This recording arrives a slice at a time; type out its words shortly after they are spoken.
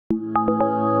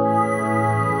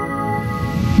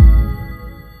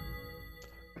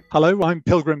Hello, I'm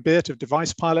Pilgrim Beard of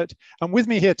Device Pilot, and with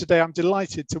me here today, I'm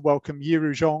delighted to welcome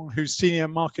Yiru Zhang, who's Senior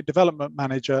Market Development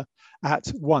Manager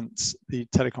at Once, the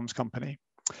telecoms company.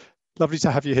 Lovely to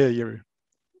have you here, Yiru.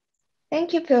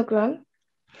 Thank you, Pilgrim.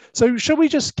 So shall we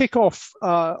just kick off?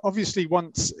 Obviously,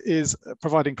 Once is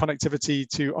providing connectivity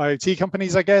to IoT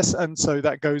companies, I guess, and so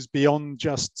that goes beyond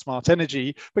just smart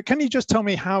energy. But can you just tell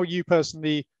me how you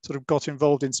personally sort of got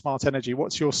involved in smart energy?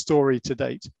 What's your story to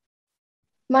date?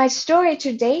 My story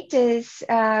to date is,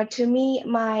 to me,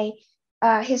 my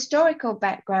historical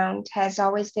background has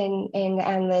always been in the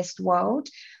analyst world.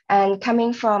 And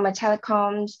coming from a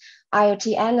telecoms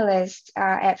IoT analyst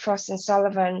at Frost &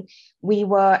 Sullivan, we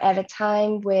were at a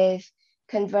time with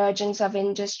convergence of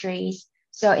industries.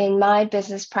 So in my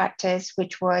business practice,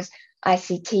 which was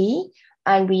ICT,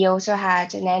 and we also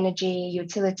had an energy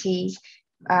utilities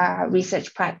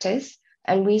research practice.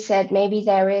 And we said maybe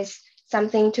there is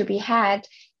something to be had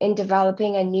in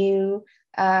developing a new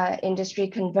industry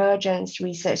convergence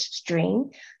research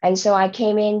stream. And so I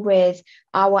came in with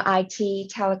our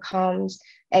IT telecoms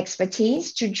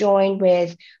expertise to join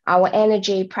with our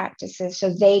energy practices.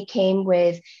 So they came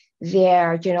with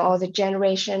their, all the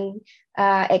generation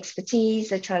expertise,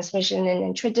 the transmission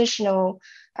and traditional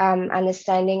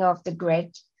understanding of the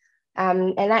grid.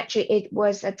 And actually it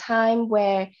was a time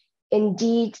where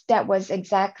indeed that was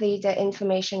exactly the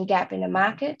information gap in the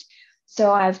market.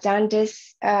 So I've done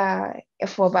this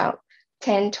for about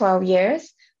 10, 12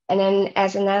 years. And then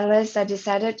as an analyst, I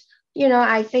decided,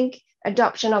 I think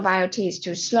adoption of IoT is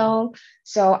too slow.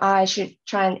 So I should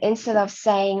try and, instead of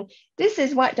saying, this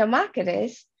is what the market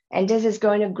is, and this is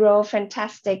going to grow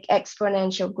fantastic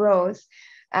exponential growth,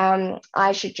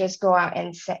 I should just go out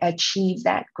and achieve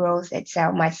that growth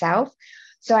itself myself.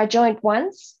 So I joined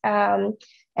Once,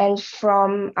 and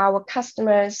from our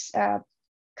customers'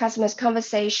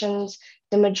 conversations,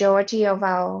 the majority of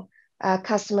our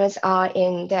customers are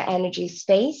in the energy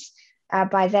space.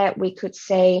 By that, we could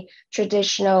say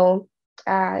traditional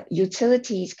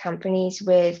utilities companies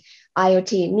with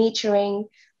IoT metering,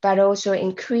 but also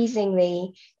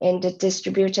increasingly in the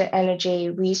distributed energy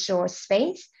resource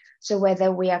space. So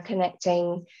whether we are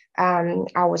connecting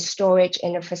our storage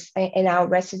in our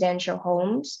residential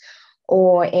homes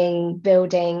or in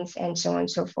buildings and so on and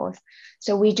so forth.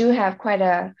 So we do have quite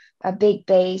a big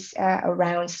base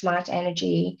around smart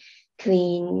energy,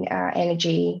 clean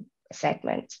energy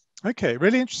segment. Okay,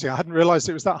 really interesting. I hadn't realized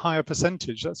it was that high a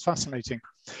percentage. That's fascinating.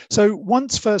 So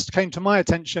Once first came to my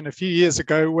attention a few years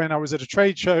ago when I was at a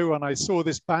trade show and I saw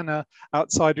this banner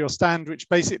outside your stand, which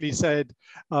basically said,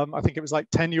 I think it was like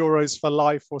 10 euros for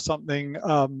life or something,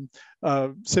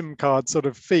 SIM card sort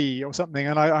of fee or something.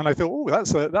 And I thought,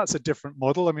 oh, that's a different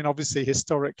model. I mean, obviously,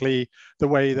 historically, the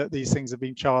way that these things have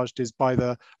been charged is by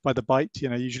the byte.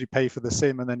 You usually pay for the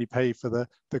SIM and then you pay for the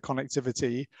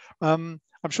connectivity.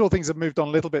 I'm sure things have moved on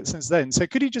a little bit since then. So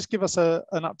could you just give us an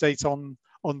update on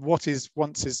what is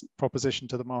Once's proposition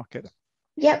to the market?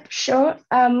 Yep, sure.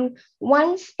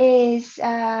 Once is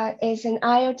an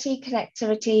IoT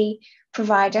connectivity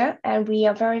provider, and we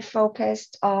are very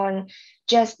focused on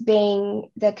just being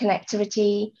the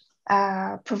connectivity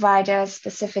provider,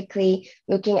 specifically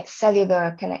looking at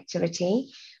cellular connectivity.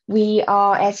 We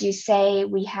are, as you say,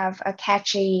 we have a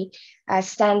catchy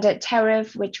standard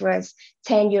tariff, which was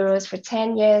 10 euros for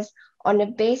 10 years, on the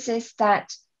basis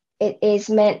that it is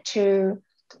meant to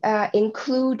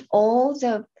include all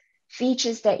the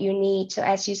features that you need. So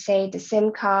as you say, the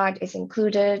SIM card is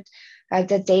included,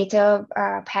 the data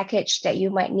package that you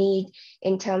might need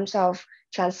in terms of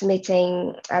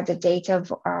transmitting the data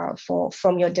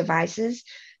from your devices,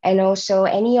 and also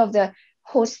any of the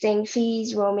hosting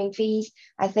fees, roaming fees.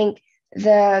 I think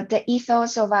the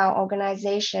ethos of our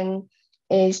organization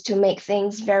is to make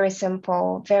things very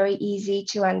simple, very easy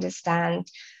to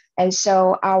understand. And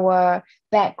so our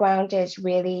background is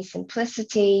really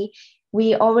simplicity.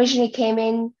 We originally came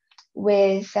in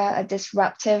with a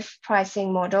disruptive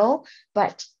pricing model,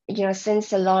 but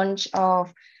since the launch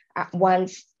of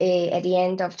Once at the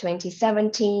end of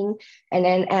 2017, and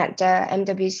then at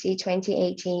MWC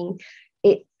 2018,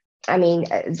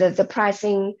 the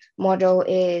pricing model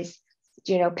is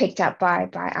picked up by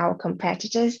our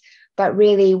competitors. But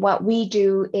really what we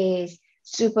do is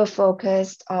super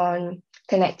focused on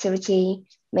connectivity,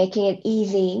 making it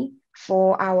easy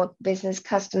for our business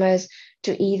customers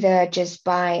to either just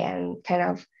buy and kind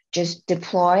of just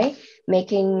deploy,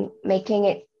 making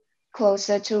it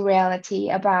closer to reality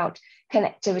about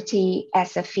connectivity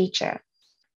as a feature.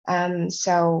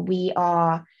 So we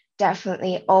are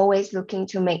definitely always looking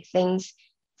to make things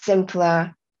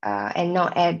simpler and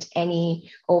not add any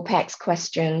OPEX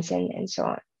questions and so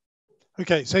on.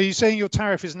 Okay, so you're saying your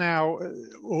tariff is now,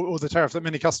 or the tariff that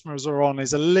many customers are on,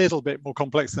 is a little bit more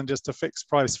complex than just a fixed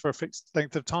price for a fixed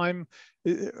length of time.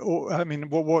 Or I mean,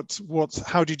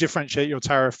 how do you differentiate your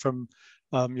tariff from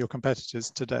your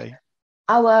competitors today?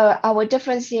 Our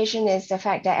differentiation is the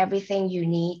fact that everything you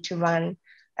need to run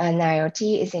an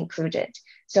IoT is included.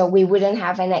 So we wouldn't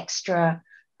have an extra,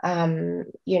 kind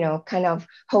of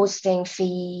hosting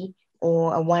fee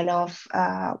or a one-off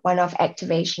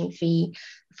activation fee.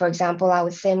 For example,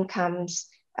 our SIM comes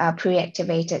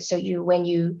pre-activated. So when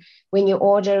you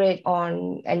order it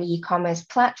on an e-commerce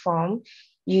platform,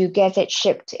 you get it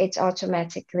shipped. It's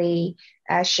automatically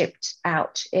shipped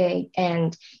out.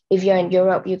 And if you're in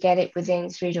Europe, you get it within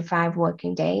 3 to 5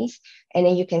 working days, and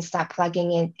then you can start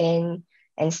plugging it in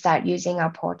and start using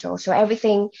our portal. So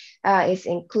everything is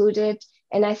included.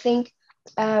 And I think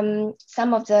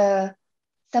some of the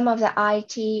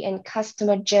IT and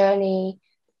customer journey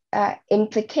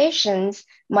implications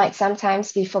might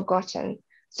sometimes be forgotten.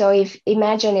 So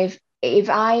imagine if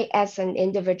I, as an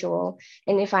individual,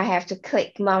 and if I have to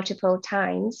click multiple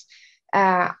times,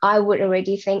 I would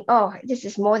already think, oh, this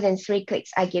is more than 3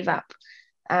 clicks, I give up.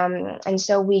 And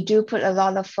so we do put a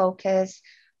lot of focus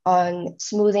on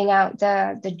smoothing out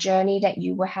the journey that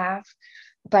you will have,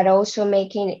 but also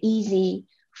making it easy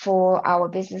for our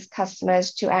business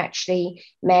customers to actually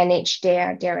manage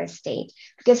their estate.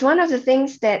 Because one of the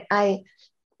things that I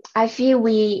feel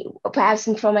we, perhaps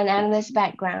from an analyst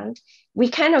background, we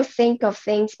kind of think of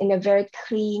things in a very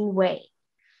clean way.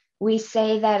 We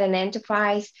say that an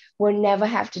enterprise will never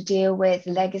have to deal with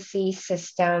legacy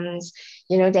systems.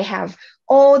 They have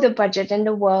all the budget in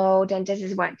the world and this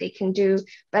is what they can do.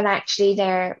 But actually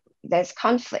there's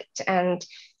conflict and,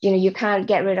 you can't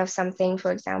get rid of something,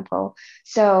 for example.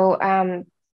 So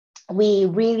we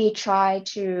really try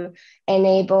to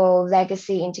enable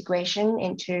legacy integration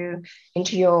into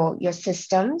your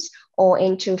systems or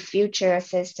into future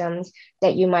systems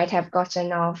that you might have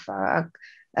gotten off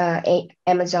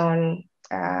Amazon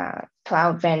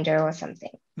cloud vendor or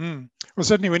something. Well,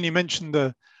 certainly when you mentioned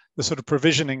the sort of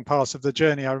provisioning part of the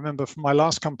journey, I remember from my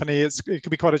last company, it could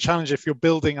be quite a challenge if you're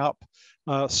building up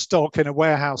stock in a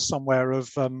warehouse somewhere of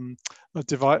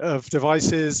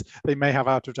devices. They may have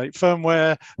out-of-date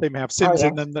firmware. They may have SIMs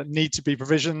in them that need to be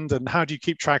provisioned. And how do you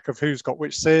keep track of who's got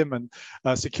which SIM and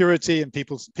security? And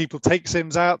people take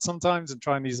SIMs out sometimes and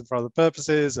try and use them for other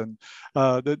purposes. And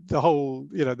the whole,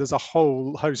 there's a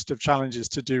whole host of challenges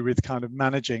to do with kind of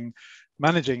managing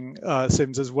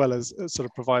SIMs as well as sort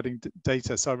of providing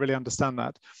data. So I really understand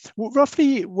that. Well,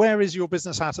 roughly, where is your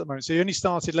business at the moment? So you only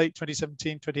started late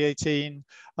 2017, 2018.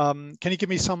 Can you give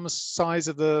me some size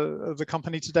of the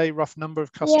company today, rough number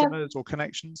of customers or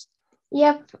connections?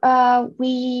 Yep.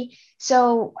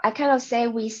 So I kind of say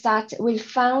we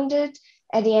founded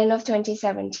at the end of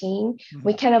 2017. Mm-hmm.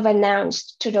 We kind of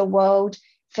announced to the world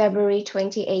February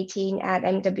 2018 at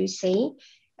MWC.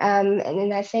 And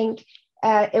then I think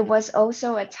it was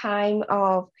also a time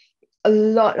of a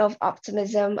lot of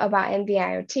optimism about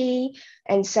NB-IoT.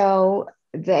 And so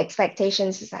the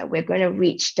expectations is that we're going to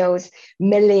reach those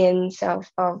millions of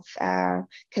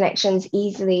connections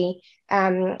easily.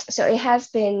 So it has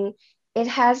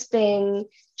been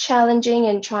challenging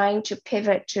in trying to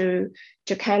pivot to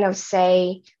kind of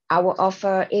say our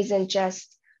offer isn't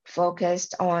just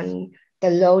focused on the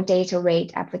low data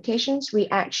rate applications. We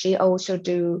actually also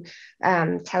do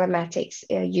telematics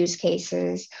use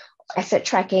cases. Asset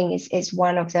tracking is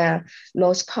one of the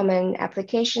most common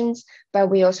applications, but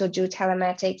we also do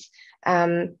telematics.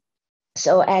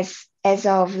 So as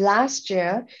of last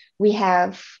year, we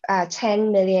have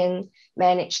 10 million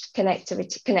managed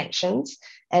connections,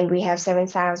 and we have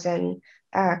 7,000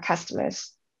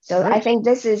 customers. So I think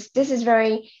this is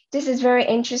very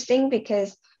interesting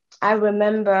because I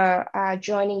remember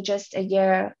joining just a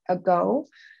year ago,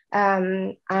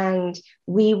 and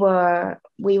we were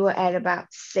at about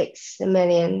 6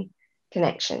 million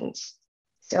connections.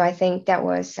 So I think that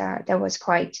was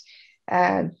quite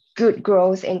good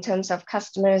growth in terms of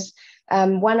customers.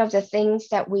 One of the things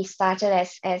that we started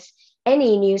as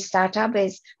any new startup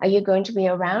is, are you going to be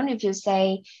around? If you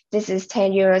say this is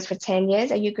 10 euros for 10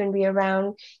 years, are you going to be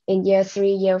around in year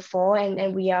 3, year 4?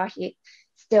 And we are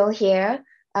still here.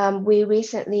 We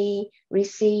recently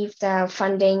received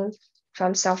funding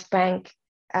from SoftBank,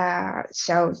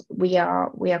 so we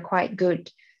are quite good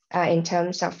in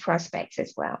terms of prospects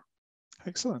as well.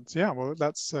 Excellent. Yeah, well,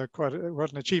 that's quite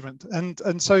an achievement.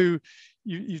 And so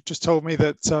you just told me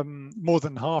that more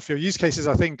than half your use cases,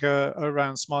 I think, are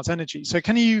around smart energy. So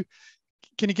can you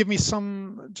can you give me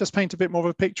just paint a bit more of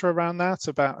a picture around that,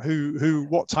 about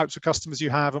what types of customers you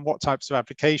have and what types of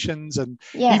applications, and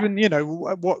even,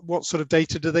 what sort of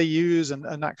data do they use, and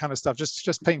that kind of stuff.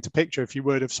 Just paint a picture, if you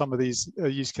would, of some of these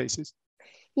use cases.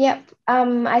 Yep.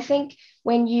 I think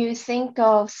when you think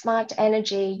of smart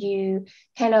energy, you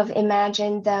kind of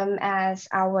imagine them as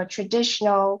our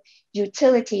traditional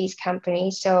utilities company.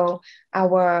 So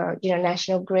our,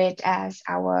 National Grid as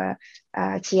our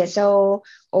TSO,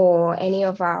 or any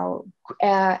of our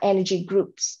energy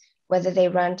groups, whether they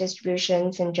run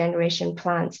distributions and generation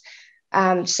plants.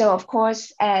 So of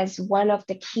course, as one of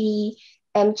the key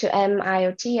M2M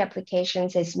IoT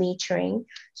applications is metering.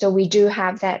 So we do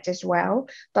have that as well.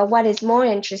 But what is more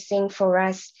interesting for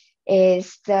us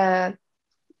is the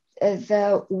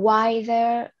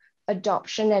wider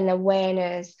adoption and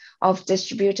awareness of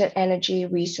distributed energy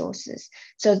resources.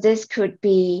 So this could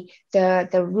be the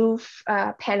roof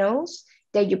panels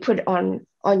that you put on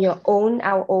our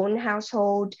own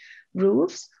household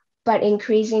roofs, but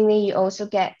increasingly you also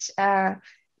get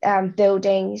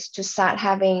buildings to start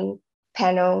having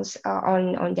panels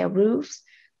on their roofs,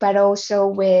 but also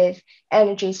with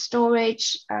energy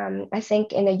storage. I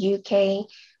think in the UK,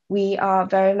 we are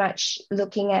very much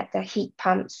looking at the heat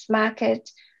pumps market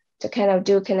to kind of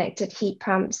do connected heat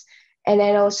pumps. And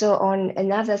then also on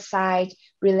another side,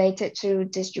 related to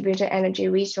distributed energy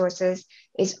resources,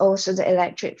 is also the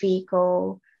electric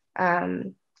vehicle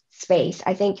space.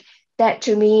 I think that,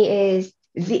 to me, is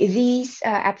these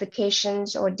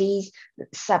applications or these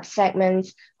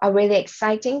subsegments are really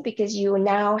exciting, because you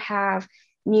now have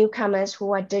newcomers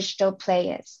who are digital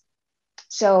players.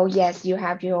 So yes, you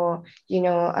have your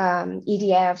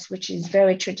EDFs, which is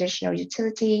very traditional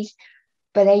utilities,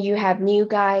 but then you have new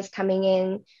guys coming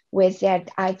in with their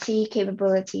IT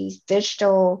capabilities,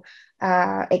 digital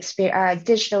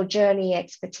digital journey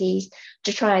expertise,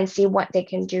 to try and see what they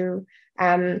can do.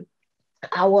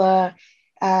 Our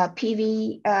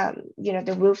PV,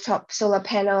 the rooftop solar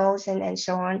panels and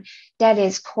so on, that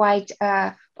is quite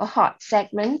a hot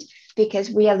segment, because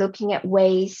we are looking at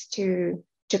ways to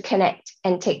connect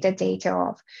and take the data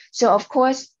off. So of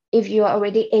course, if you are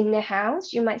already in the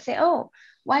house, you might say, oh,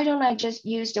 why don't I just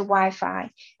use the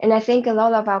Wi-Fi? And I think a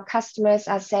lot of our customers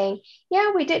are saying,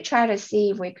 yeah, we did try to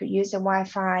see if we could use the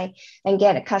Wi-Fi and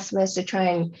get the customers to try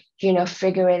and,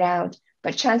 figure it out.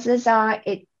 But chances are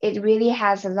it really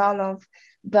has a lot of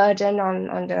burden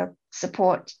on the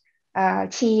support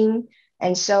team.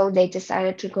 And so they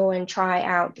decided to go and try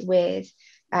out with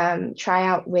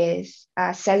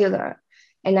cellular.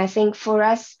 And I think for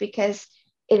us, because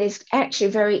it is actually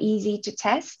very easy to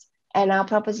test, and our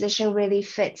proposition really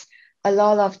fits a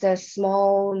lot of the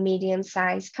small,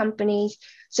 medium-sized companies.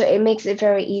 So it makes it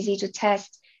very easy to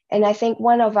test. And I think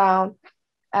one of our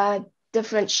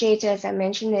differentiators I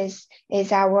mentioned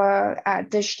is our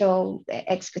digital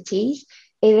expertise.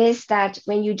 It is that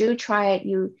when you do try it,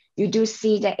 you do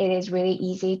see that it is really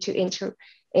easy to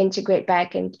integrate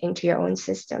back into your own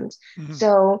systems. Mm-hmm.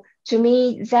 So to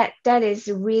me, that is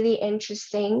really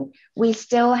interesting. We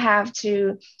still have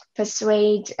to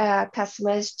persuade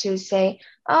customers to say,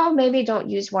 oh, maybe don't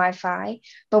use Wi-Fi.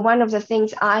 But one of the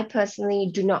things I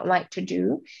personally do not like to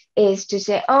do is to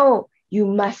say, oh, you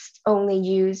must only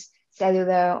use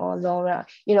cellular or LoRa,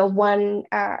 one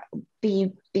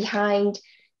be behind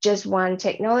just one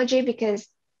technology, because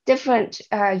different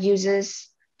users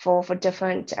for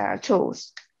different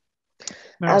tools.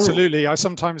 No, absolutely. I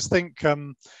sometimes think,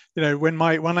 when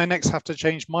I next have to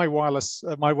change my wireless,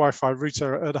 my Wi-Fi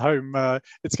router at home,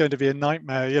 it's going to be a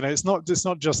nightmare. It's not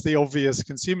just the obvious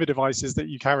consumer devices that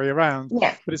you carry around,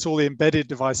 but it's all the embedded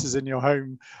devices in your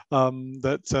home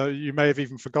that you may have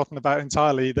even forgotten about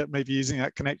entirely, that may be using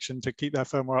that connection to keep their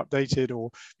firmware updated,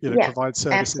 or provide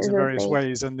services in various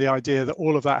ways. And the idea that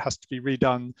all of that has to be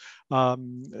redone,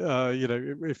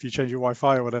 if you change your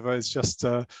Wi-Fi or whatever, is just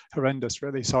horrendous,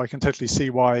 really. So I can totally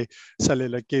see why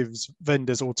cellular gives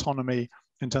vendors autonomy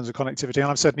in terms of connectivity. And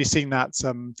I've certainly seen that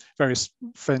various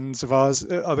friends of ours,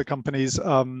 other companies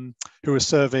who are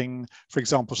serving, for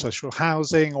example, social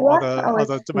housing or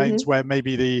other domains where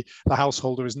maybe the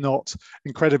householder is not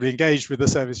incredibly engaged with the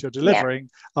service you're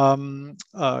delivering. You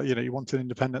want an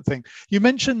independent thing. You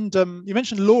mentioned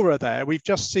LoRa there. We've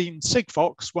just seen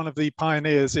Sigfox, one of the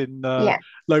pioneers in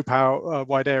low power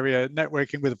wide area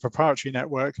networking with a proprietary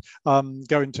network,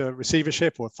 go into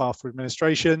receivership or file for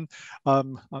administration.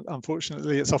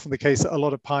 Unfortunately, it's often the case that a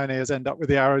lot of pioneers end up with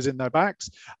the arrows in their backs.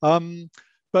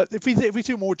 But if we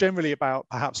think more generally about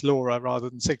perhaps LoRa rather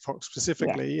than Sigfox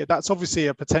specifically, that's obviously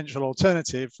a potential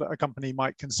alternative that a company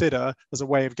might consider as a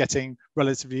way of getting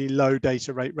relatively low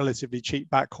data rate, relatively cheap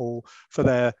backhaul for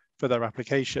their for their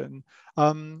application.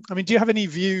 I mean, do you have any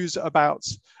views about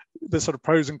the sort of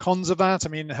pros and cons of that? I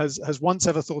mean, has Once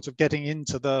ever thought of getting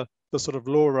into the sort of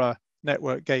LoRa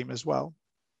network game as well?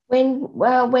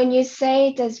 When you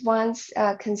say does once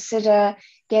consider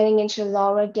getting into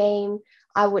LoRa game,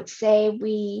 I would say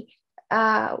we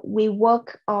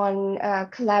work on a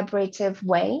collaborative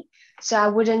way. So I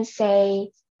wouldn't say,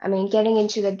 I mean, getting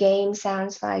into the game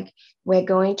sounds like we're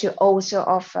going to also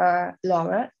offer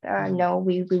LoRa. No,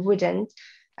 we wouldn't,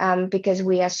 because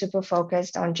we are super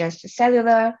focused on just the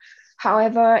cellular.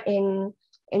 However, in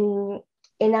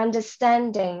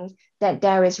understanding that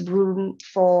there is room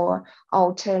for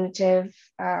alternative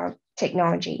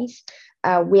technologies,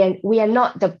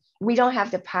 we don't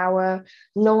have the power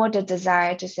nor the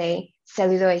desire to say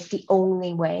cellular is the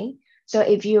only way. So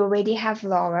if you already have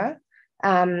LoRa,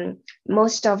 some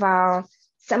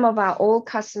of our old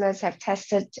customers have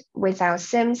tested with our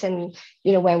SIMs, and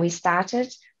when we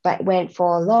started, but went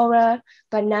for LoRa.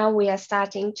 But now we are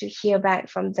starting to hear back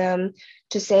from them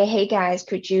to say, hey guys,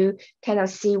 could you kind of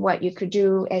see what you could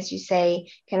do, as you say,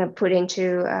 kind of put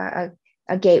into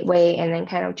a gateway and then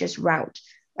kind of just route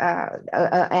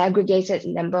an aggregated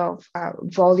number of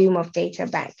volume of data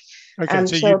back. Okay,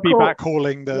 so you'd be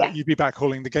backhauling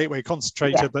the gateway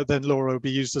concentrator, but then LoRa would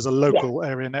be used as a local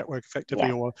area network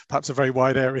effectively, or perhaps a very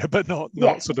wide area, but not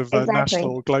sort of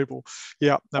national or global.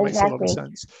 Yeah, that makes a lot of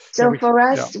sense. So for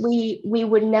us, we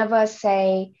would never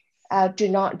say do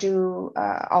not do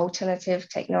alternative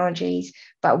technologies,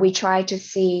 but we try to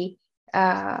see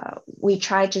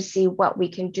what we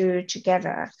can do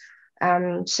together.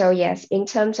 So yes, in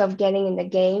terms of getting in the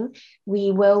game,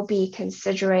 we will be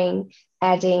considering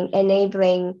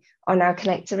enabling on our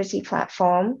connectivity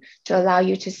platform to allow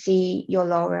you to see your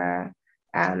LoRa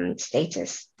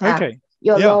status.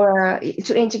 LoRa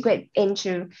to integrate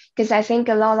into, because I think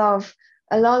a lot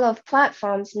of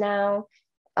platforms now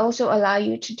also allow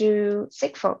you to do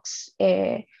Sigfox,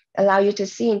 allow you to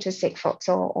see into Sigfox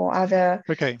or other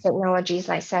technologies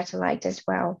like satellite as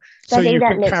well. So I think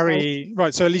that makes sense.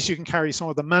 Right. So at least you can carry some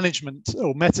of the management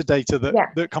or metadata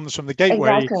that comes from the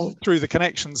gateway through the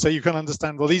connection. So you can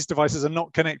understand, well, these devices are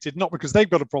not connected, not because they've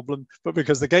got a problem, but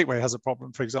because the gateway has a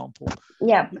problem, for example.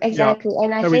 Yeah, exactly.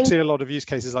 And I think we see a lot of use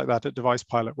cases like that at Device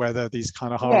Pilot, where there are these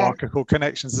kind of hierarchical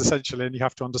connections essentially, and you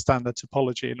have to understand the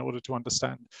topology in order to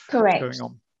understand what's going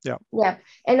on. Yeah.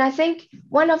 And I think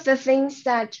one of the things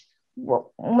that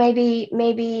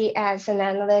maybe as an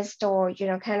analyst, or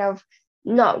kind of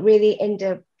not really in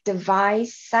the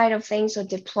device side of things or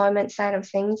deployment side of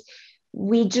things,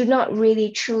 we do not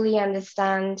really truly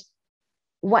understand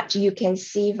what you can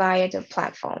see via the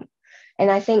platform.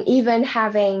 And I think even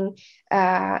having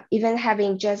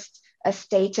just a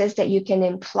status that you can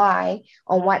imply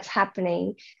on what's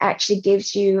happening actually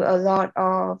gives you a lot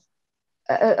of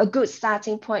a good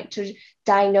starting point to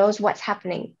diagnose what's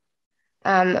happening.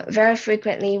 Very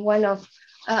frequently, one of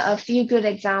a few good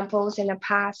examples in the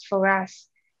past for us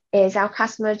is our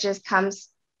customer just comes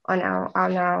on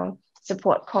our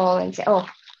support call and say, oh,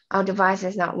 our device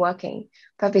is not working.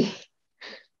 Probably,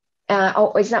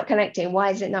 oh, it's not connecting.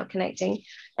 Why is it not connecting?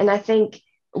 And I think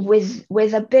with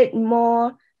a bit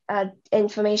more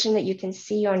information that you can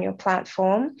see on your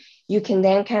platform, you can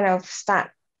then kind of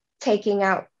start taking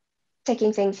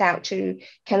things out to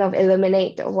kind of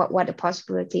eliminate what the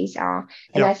possibilities are.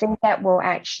 And I think that will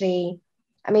actually,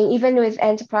 I mean, even with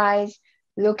enterprise,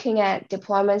 looking at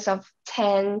deployments of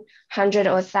 10, 100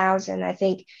 or 1,000, I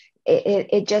think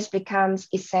it just becomes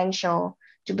essential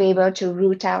to be able to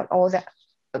root out all the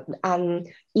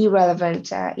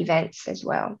irrelevant events as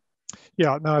well.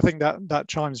 Yeah, no, I think that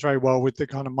chimes very well with the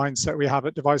kind of mindset we have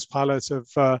at Device Pilot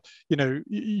of,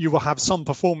 you will have some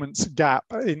performance gap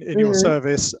in your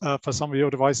service for some of your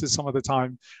devices some of the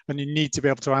time, and you need to be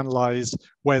able to analyze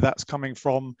where that's coming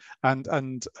from and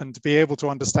to be able to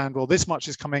understand, well, this much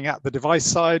is coming at the device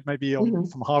side, maybe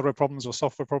from hardware problems or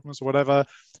software problems or whatever,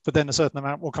 but then a certain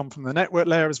amount will come from the network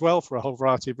layer as well for a whole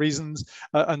variety of reasons,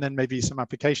 and then maybe some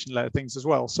application layer things as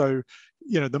well. So,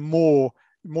 the more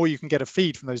you can get a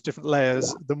feed from those different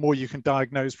layers, the more you can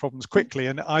diagnose problems quickly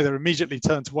and either immediately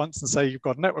turn to once and say you've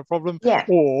got a network problem,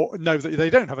 or know that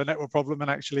they don't have a network problem and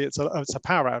actually it's a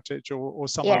power outage or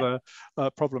some other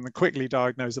problem, and quickly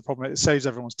diagnose the problem. It saves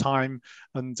everyone's time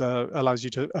and allows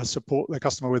you to support the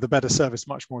customer with a better service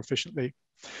much more efficiently.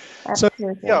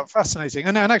 Absolutely. So yeah, fascinating.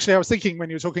 And actually I was thinking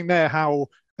when you were talking there how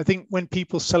I think when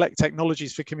people select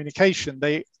technologies for communication,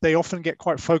 they often get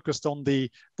quite focused on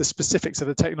the specifics of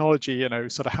the technology,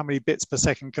 sort of how many bits per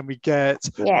second can we get,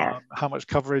 how much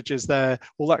coverage is there,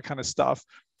 all that kind of stuff.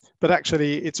 but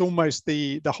actually it's almost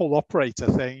the whole operator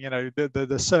thing, you know,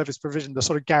 the service provision, the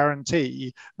sort of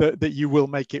guarantee that you will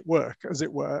make it work, as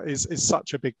it were, is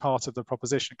such a big part of the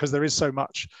proposition, because there is so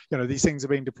much, you know, these things are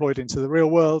being deployed into the real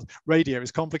world. Radio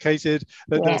is complicated.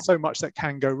 There's so much that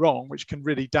can go wrong, which can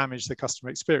really damage the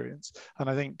customer experience. And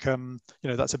I think you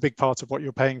know, that's a big part of what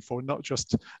you're paying for, not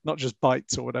just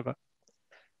bytes or whatever.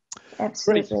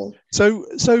 Absolutely.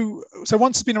 Great. So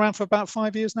once it's been around for about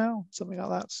 5 years now, something like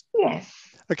that. Yes.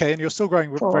 Okay, and you're still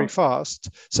growing very fast.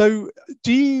 So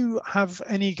do you have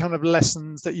any kind of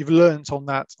lessons that you've learned on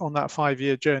that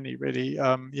 5-year journey, really?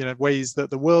 You know, ways that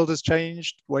the world has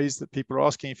changed, ways that people are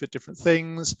asking you for different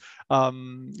things,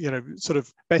 you know, sort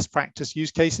of best practice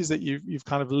use cases that you've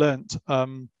kind of learned,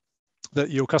 that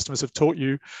your customers have taught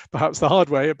you, perhaps the hard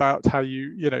way, about how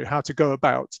you know, how to go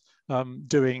about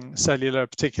doing cellular,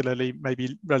 particularly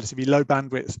maybe relatively low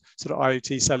bandwidth sort of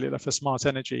IoT cellular for smart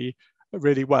energy,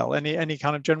 really well. Any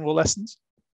kind of general lessons?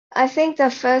 I think the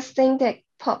first thing that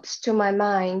pops to my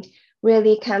mind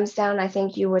really comes down, I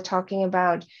think you were talking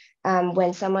about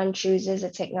when someone chooses a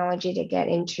technology to get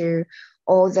into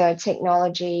all the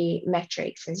technology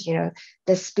metrics, as you know,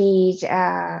 the speed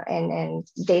and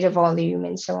data volume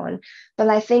and so on. But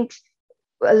I think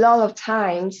a lot of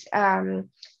times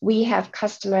we have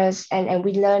customers, and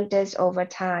we learned this over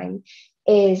time,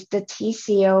 is the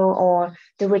TCO, or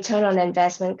the return on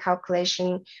investment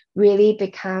calculation, really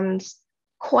becomes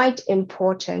quite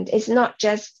important. It's not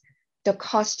just the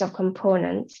cost of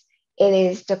components, it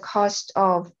is the cost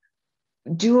of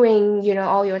doing, you know,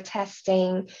 all your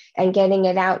testing and getting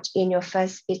it out in your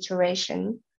first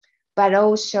iteration, but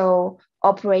also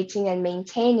operating and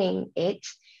maintaining it.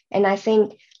 And I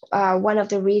think one of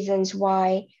the reasons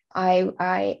why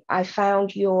I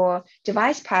found your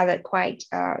device pilot quite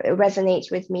resonates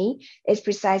with me is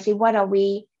precisely what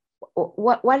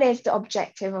is the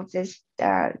objective of this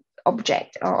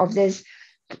object, or of this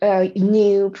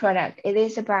new product. It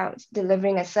is about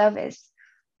delivering a service.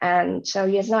 And so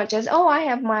it's not just, oh, I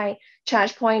have my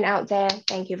charge point out there,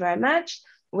 thank you very much,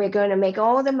 we're going to make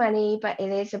all the money. But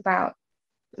it is about,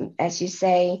 as you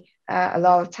say, a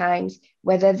lot of times,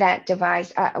 whether that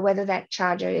device, whether that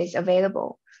charger is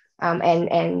available,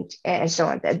 and so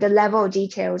on, the level of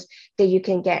details that you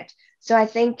can get. So I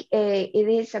think it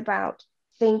is about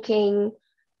thinking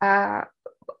of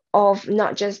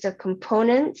not just the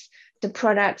components, the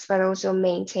products, but also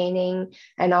maintaining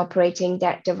and operating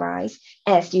that device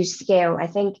as you scale. I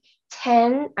think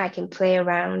 10, I can play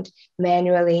around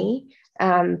manually,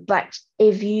 but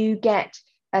if you get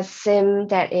a SIM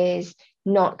that is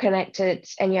not connected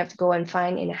and you have to go and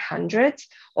find in hundreds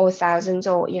or thousands,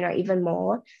 or, you know, even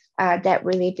more, that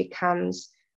really becomes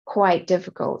quite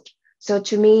difficult. So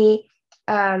to me,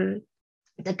 the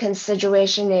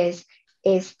consideration is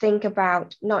think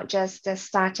about not just the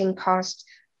starting cost,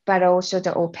 but also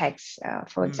the OPEX,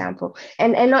 for example,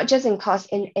 and not just in cost,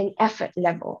 in effort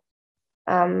level,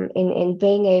 in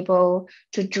being able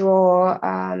to draw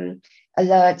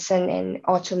alerts and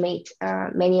automate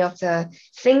many of the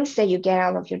things that you get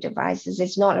out of your devices.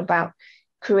 It's not about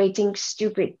creating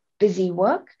stupid, busy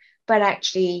work, but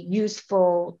actually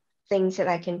useful things that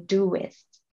I can do with.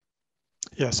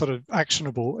 Yeah, sort of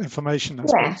actionable information, I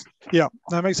suppose. Yeah,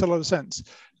 that makes a lot of sense.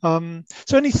 So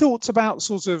any thoughts about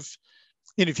sort of,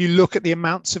 you know, if you look at the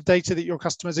amounts of data that your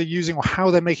customers are using, or how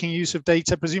they're making use of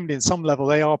data, presumably in some level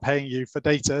they are paying you for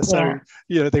data. So,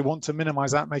 you know, they want to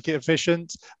minimize that, make it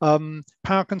efficient.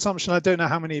 Power consumption, I don't know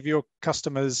how many of your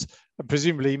customers,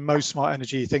 presumably most smart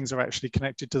energy things are actually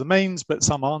connected to the mains, but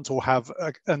some aren't, or have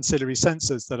ancillary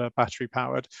sensors that are battery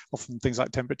powered, often things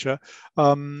like temperature.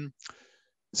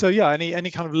 So yeah,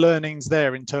 any kind of learnings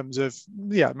there in terms of,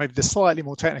 yeah, maybe the slightly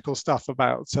more technical stuff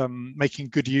about making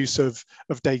good use of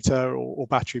data, or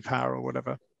battery power or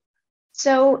whatever?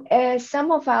 So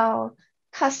some of our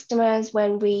customers,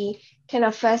 when we kind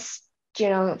of first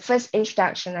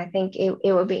introduction, I think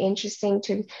it would be interesting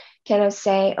to kind of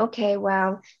say, okay,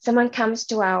 well, someone comes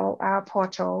to our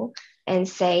portal and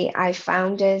say, I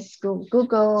found this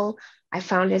Google, I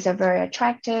found this a very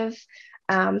attractive,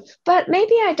 but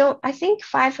maybe I think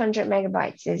 500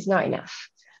 megabytes is not enough.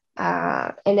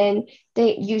 And then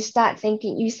you start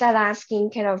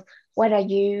asking kind of, what are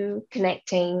you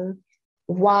connecting?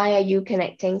 Why are you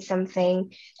connecting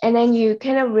something? And then you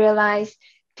kind of realize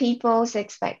people's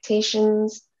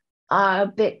expectations are a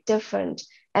bit different.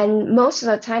 And most of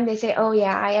the time they say, oh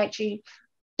yeah, I actually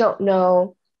don't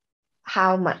know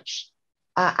how much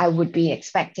I would be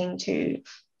expecting to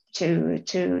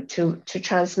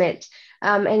transmit.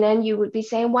 And then you would be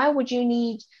saying, why would you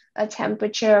need a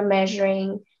temperature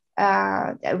measuring,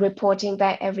 reporting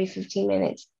back every 15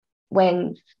 minutes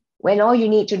when when all you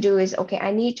need to do is, okay,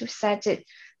 I need to set it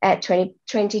at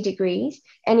 20 degrees.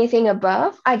 Anything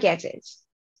above, I get it.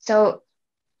 So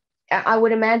I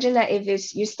would imagine that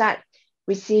if you start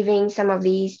receiving some of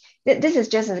these, this is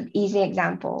just an easy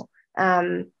example.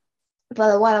 But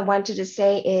what I wanted to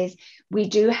say is we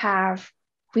do have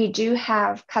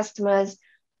customers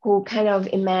who kind of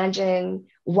imagine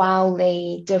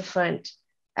wildly different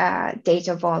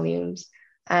data volumes.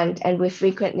 And we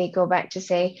frequently go back to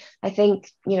say, I think,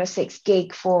 6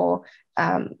 gig for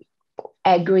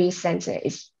agri sensor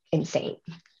is insane.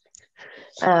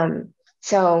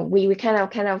 So we kind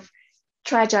of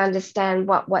try to understand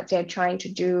what they're trying to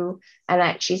do, and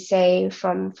actually say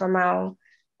from our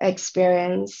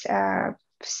experience,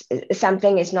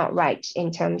 something is not right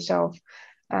in terms of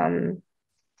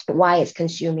why it's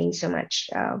consuming so much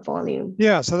volume.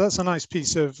 Yeah, so that's a nice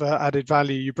piece of added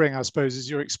value you bring, I suppose, is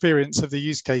your experience of the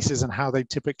use cases and how they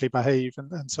typically behave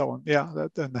and so on. Yeah,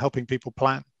 and helping people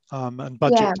plan and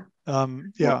budget.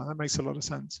 Yeah, that makes a lot of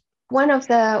sense. One of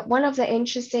the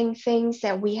interesting things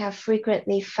that we have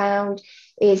frequently found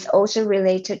is also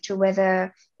related to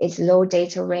whether it's low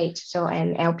data rate, so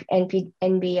an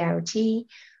NB-IoT,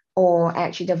 or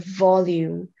actually the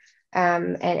volume,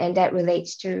 and that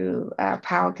relates to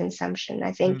power consumption.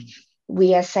 I think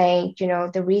we are saying,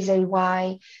 the reason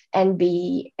why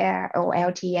NB or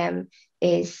LTM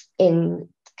is in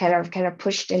kind of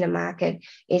pushed in the market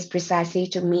is precisely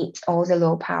to meet all the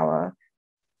low power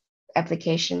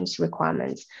applications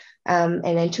requirements, and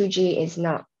then 2G is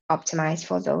not optimized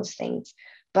for those things.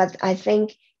 But I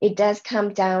think it does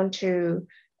come down to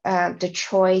the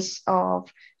choice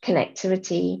of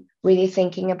connectivity, really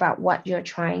thinking about what you're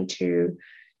trying to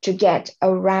get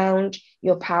around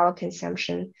your power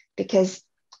consumption, because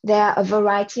there are a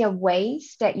variety of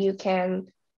ways that you can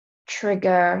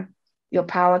trigger your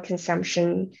power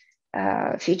consumption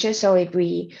feature. So if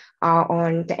we are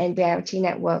on the NB-IoT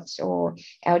networks or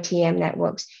LTM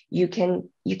networks, you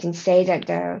can say that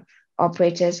the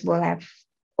operators will have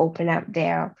opened up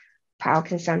their power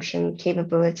consumption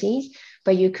capabilities,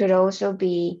 but you could also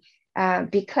be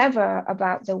clever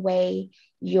about the way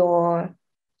your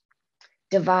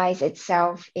device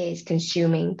itself is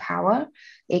consuming power.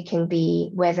 It can be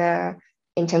whether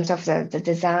in terms of the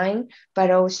design,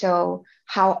 but also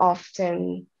how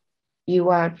often you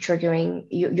are triggering,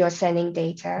 you're sending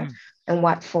data and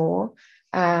what for.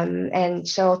 And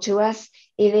so to us,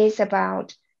 it is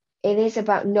about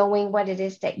knowing what it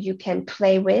is that you can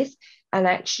play with, and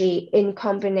actually in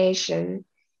combination,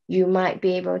 you might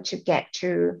be able to get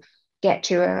to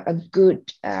a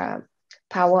good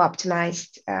power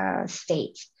optimized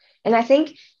state. And I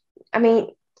think,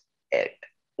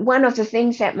 one of the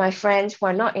things that my friends who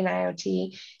are not in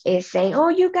IoT is saying, oh,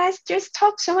 you guys just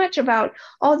talk so much about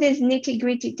all these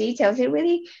nitty-gritty details. It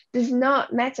really does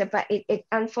not matter, but it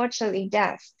unfortunately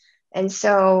does. And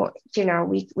so,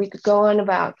 we could go on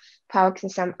about power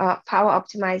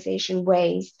optimization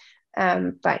ways,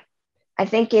 but I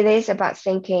think it is about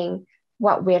thinking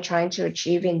what we're trying to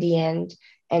achieve in the end,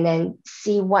 and then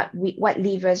see what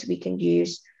levers we can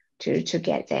use to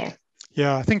get there.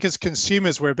 Yeah, I think as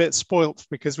consumers, we're a bit spoilt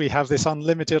because we have this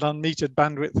unlimited, unmetered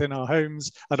bandwidth in our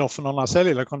homes and often on our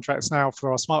cellular contracts now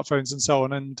for our smartphones and so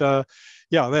on. And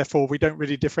therefore, we don't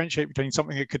really differentiate between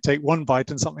something that could take 1 byte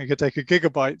and something that could take a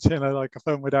gigabyte, like a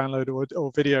firmware download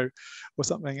or video or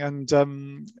something. And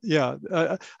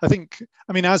I think,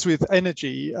 as with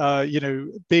energy,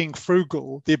 being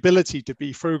frugal, the ability to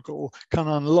be frugal can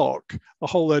unlock a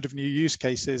whole load of new use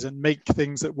cases and make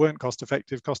things that weren't cost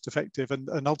effective.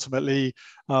 And ultimately,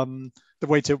 the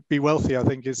way to be wealthy, I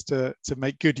think, is to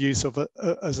make good use of it,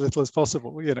 as little as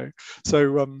possible,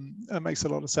 So that makes a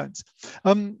lot of sense.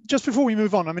 Just before we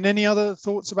move on, any other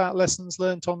thoughts about lessons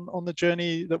learned on the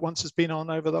journey that Once has been on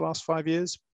over the last 5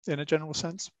 years in a general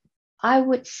sense? I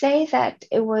would say that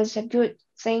it was a good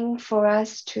thing for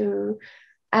us to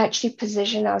actually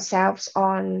position ourselves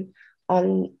in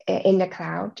the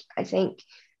cloud. I think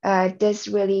this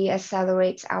really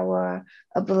accelerates our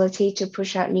ability to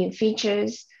push out new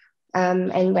features.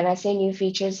 And when I say new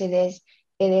features, it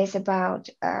is about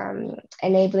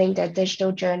enabling the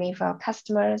digital journey for our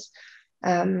customers,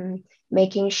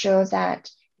 making sure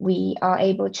that we are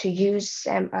able to use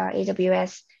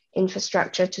AWS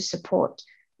infrastructure to support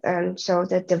so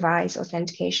the device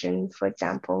authentication, for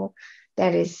example,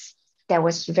 that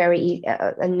was very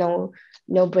a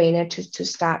no-brainer to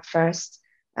start first.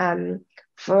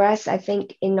 For us, I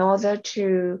think in order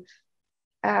to,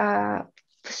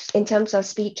 in terms of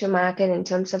speed to market, in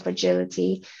terms of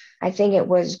agility, I think it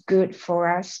was good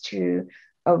for us to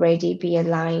already be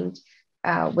aligned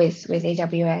with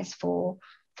AWS for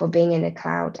being in the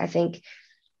cloud. I think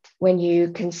when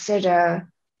you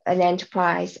consider an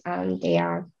enterprise and they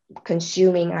are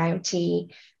consuming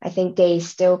IoT, I think they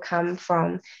still come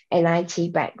from an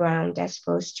IT background as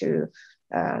opposed to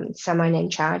someone in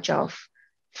charge of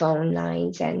phone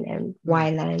lines and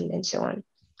WLAN and so on.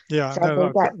 Yeah, so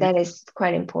no, I think that is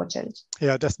quite important.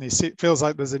 Yeah, definitely. It feels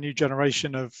like there's a new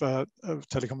generation of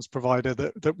telecoms provider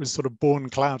that was sort of born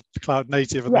cloud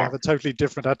native, and they have a totally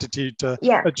different attitude to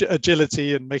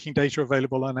agility and making data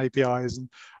available on APIs and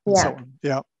so on.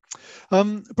 Yeah.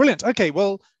 Brilliant. Okay,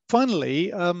 well,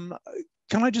 finally,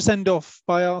 can I just end off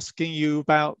by asking you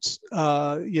about,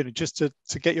 just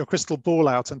to get your crystal ball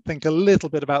out and think a little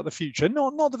bit about the future,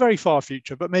 not the very far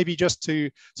future, but maybe just to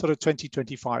sort of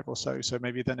 2025 or so. So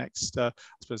maybe the next, I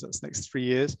suppose that's the next 3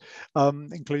 years,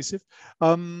 inclusive.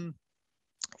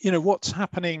 What's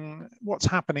happening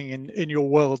in your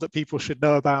world that people should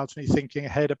know about, and you're thinking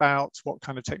ahead about what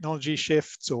kind of technology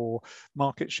shifts or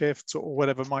market shifts or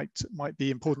whatever might be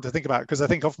important to think about? Because I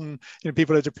think often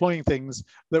people are deploying things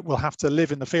that will have to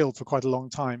live in the field for quite a long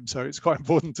time, so it's quite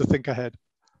important to think ahead.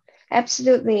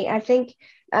 Absolutely. I think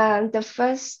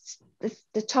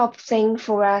the top thing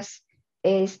for us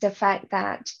is the fact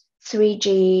that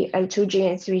 3G and 2G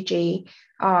and 3G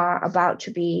are about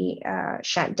to be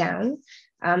shut down.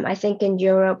 I think in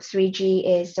Europe,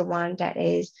 3G is the one that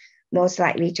is most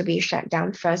likely to be shut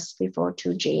down first before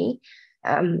 2G.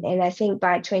 And I think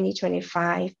by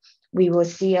 2025, we will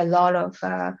see a lot of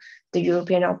the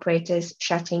European operators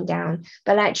shutting down,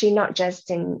 but actually not just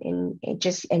in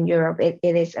Europe. It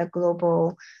is a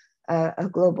global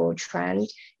trend,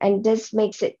 and this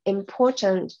makes it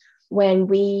important when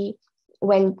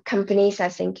companies are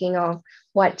thinking of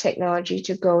what technology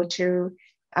to go to.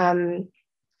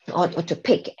 Or to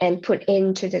pick and put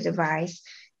into the device,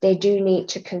 they do need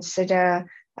to consider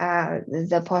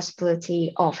the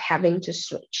possibility of having to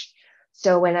switch.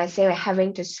 So when I say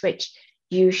having to switch,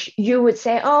 you would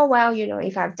say, oh, well,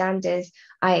 if I've done this,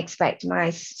 I expect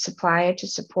my supplier to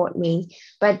support me.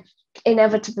 But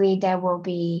inevitably,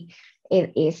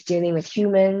 it is dealing with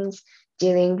humans,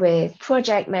 dealing with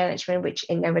project management, which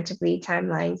inevitably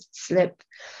timelines slip.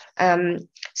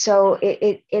 So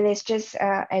it is just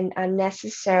an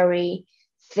unnecessary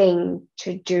thing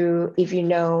to do if you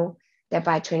know that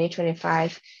by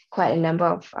 2025, quite a number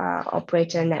of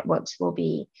operator networks will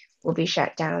be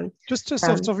shut down. Just off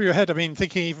the top of your head, I mean,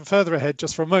 thinking even further ahead,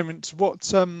 just for a moment,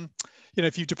 what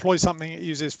if you deploy something that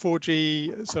uses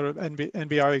 4G, sort of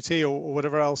NB-IoT or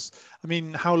whatever else, I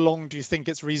mean, how long do you think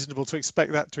it's reasonable to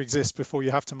expect that to exist before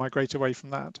you have to migrate away from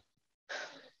that?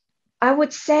 I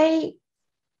would say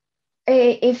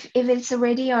if it's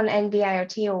already on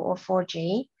NB-IoT or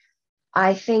 4G,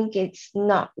 I think it's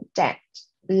not that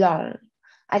long.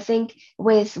 I think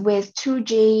with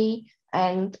 2G,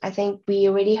 and I think we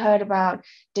already heard about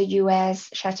the US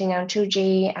shutting down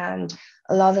 2G, and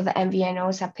a lot of the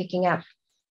MVNOs are picking up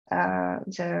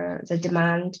the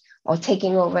demand or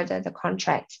taking over the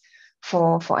contracts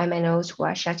for MNOs who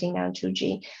are shutting down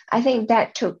 2G. I think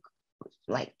that took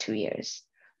like 2 years.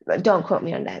 Don't quote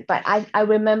me on that, but I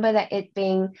remember that it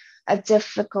being a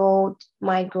difficult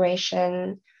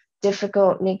migration,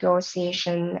 difficult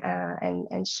negotiation,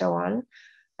 and so on.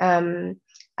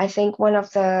 I think one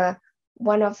of the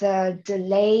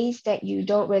delays that you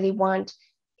don't really want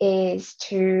is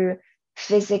to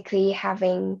physically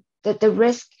having the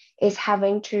risk is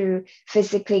having to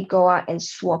physically go out and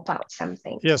swap out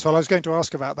something. Yes, well, I was going to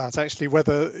ask about that actually,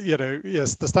 whether,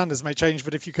 yes, the standards may change,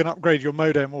 but if you can upgrade your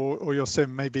modem or your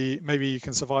SIM, maybe you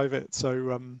can survive it.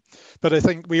 So, but I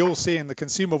think we all see in the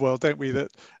consumer world, don't we, that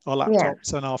our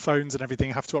laptops and our phones and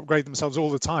everything have to upgrade themselves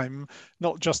all the time,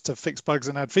 not just to fix bugs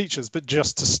and add features, but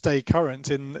just to stay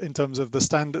current in terms of the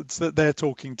standards that they're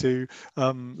talking to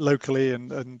locally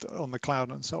and on the cloud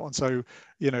and so on. So,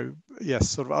 yes,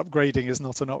 sort of upgrading is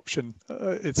not an option.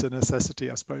 It's a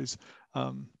necessity, I suppose.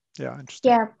 Yeah,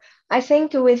 interesting. Yeah, I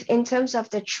think in terms of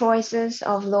the choices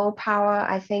of low power,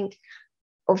 I think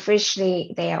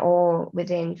officially they are all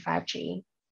within 5G.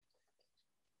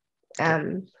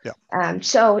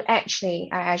 So actually,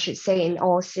 I should say in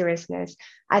all seriousness,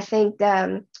 I think,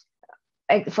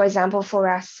 for example, for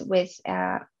us with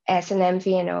as an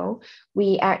MVNO,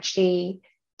 we actually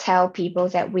tell people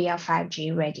that we are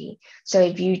 5G ready. So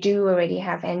if you do already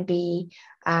have NB,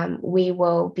 we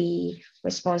will be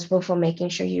responsible for making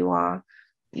sure you are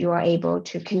able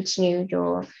to continue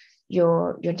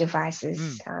your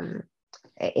devices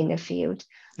in the field.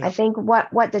 Yeah. I think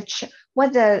what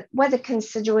the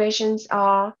considerations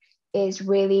are is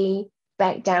really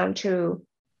back down to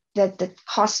the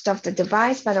cost of the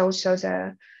device, but also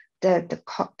the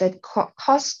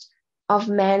cost of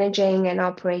managing and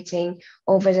operating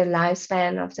over the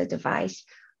lifespan of the device.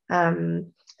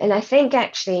 And I think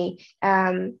actually,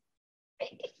 as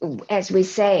we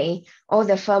say, all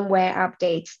the firmware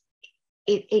updates,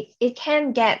 it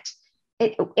can get,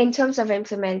 in terms of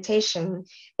implementation,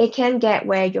 it can get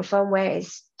where your firmware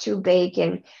is too big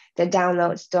and the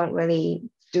downloads don't really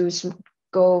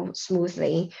go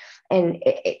smoothly, and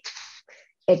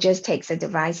it just takes the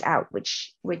device out,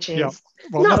 which is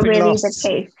not really the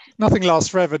case. Nothing lasts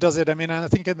forever, does it? I mean, I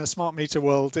think in the smart meter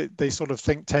world, they sort of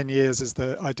think 10 years is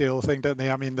the ideal thing, don't they?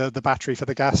 I mean, the battery for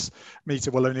the gas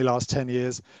meter will only last 10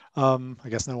 years. I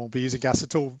guess no one will be using gas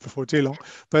at all before too long.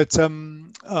 But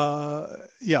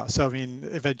yeah, so I mean,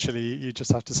 eventually you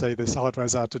just have to say this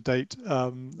hardware's out of date.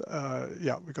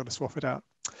 Yeah, we've got to swap it out.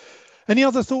 Any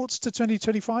other thoughts to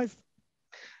 2025?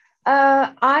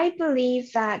 I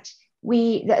believe that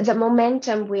the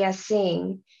momentum we are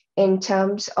seeing in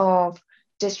terms of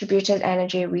distributed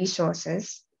energy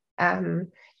resources,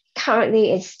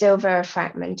 currently it's still very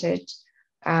fragmented.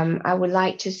 I would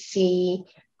like to see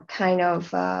kind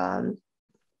of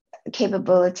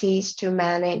capabilities to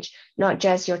manage not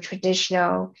just your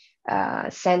traditional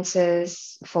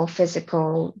sensors for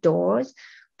physical doors,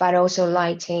 but also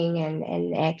lighting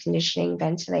and air conditioning,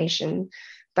 ventilation,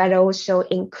 but also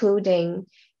including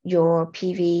your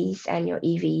PVs and your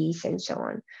EVs and so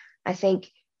on. I think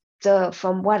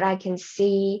from what I can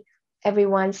see,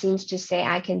 everyone seems to say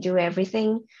I can do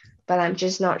everything, but I'm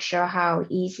just not sure how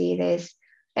easy it is.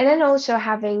 And then also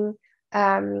having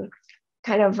kind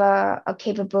of a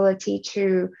capability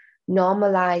to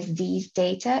normalize these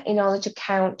data in order to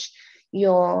count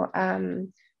your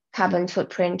carbon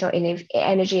footprint or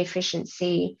energy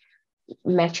efficiency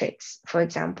metrics, for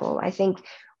example. I think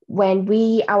when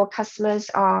our customers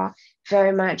are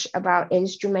very much about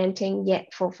instrumenting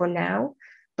yet for now,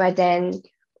 but then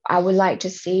I would like to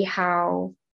see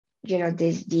how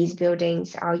these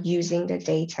buildings are using the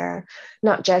data,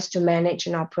 not just to manage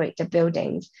and operate the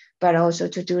buildings, but also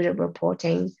to do the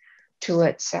reporting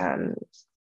towards the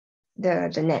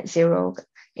net zero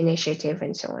initiative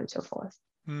and so on and so forth.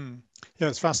 Yeah,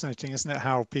 it's fascinating, isn't it?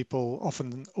 How people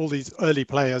often, all these early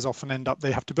players often end up,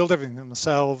 they have to build everything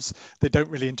themselves. They don't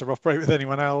really interoperate with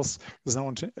anyone else. There's no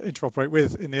one to interoperate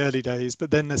with in the early days.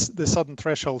 But then this sudden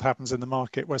threshold happens in the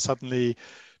market where suddenly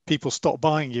people stop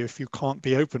buying you if you can't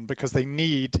be open, because they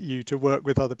need you to work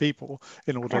with other people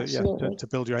in order to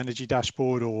build your energy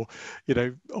dashboard, or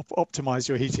optimize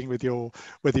your heating with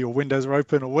whether your windows are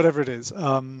open or whatever it is.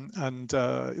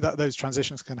 Those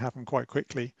transitions can happen quite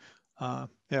quickly.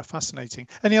 Yeah, fascinating.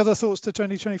 Any other thoughts to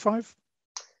 2025?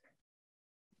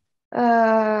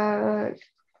 I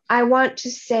want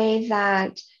to say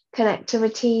that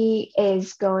connectivity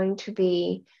is going to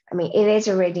be, I mean, it is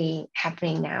already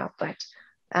happening now, but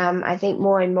I think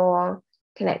more and more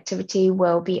connectivity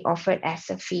will be offered as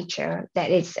a feature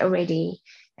that is already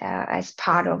as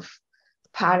part of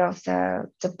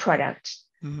the product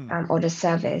or the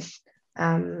service.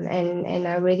 And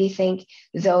I really think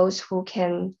those who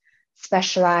can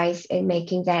specialize in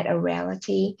making that a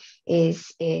reality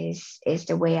is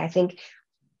the way. I think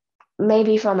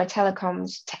maybe from a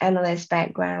telecoms analyst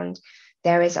background,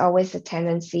 there is always a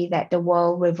tendency that the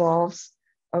world revolves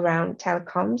around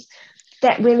telecoms.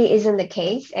 That really isn't the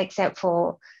case, except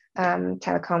for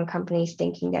telecom companies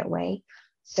thinking that way.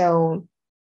 So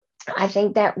I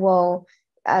think that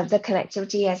the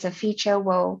connectivity as a feature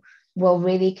will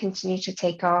really continue to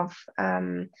take off.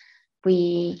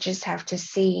 We just have to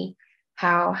see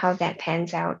how that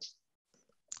pans out.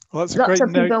 Well, that's a Lots great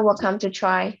of people note. will come to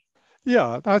try.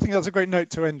 Yeah, I think that's a great note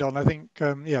to end on. I think,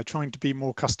 yeah, trying to be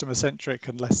more customer centric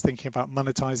and less thinking about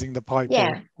monetizing the pipe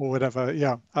or whatever.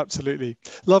 Yeah, absolutely.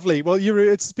 Lovely. Well, Yiru,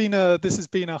 this has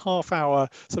been a half-hour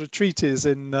sort of treatise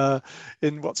in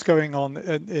what's going on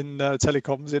in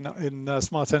telecoms, in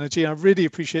smart energy. I really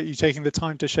appreciate you taking the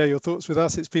time to share your thoughts with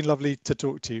us. It's been lovely to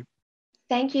talk to you.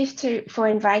 Thank you for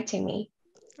inviting me.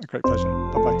 A great pleasure.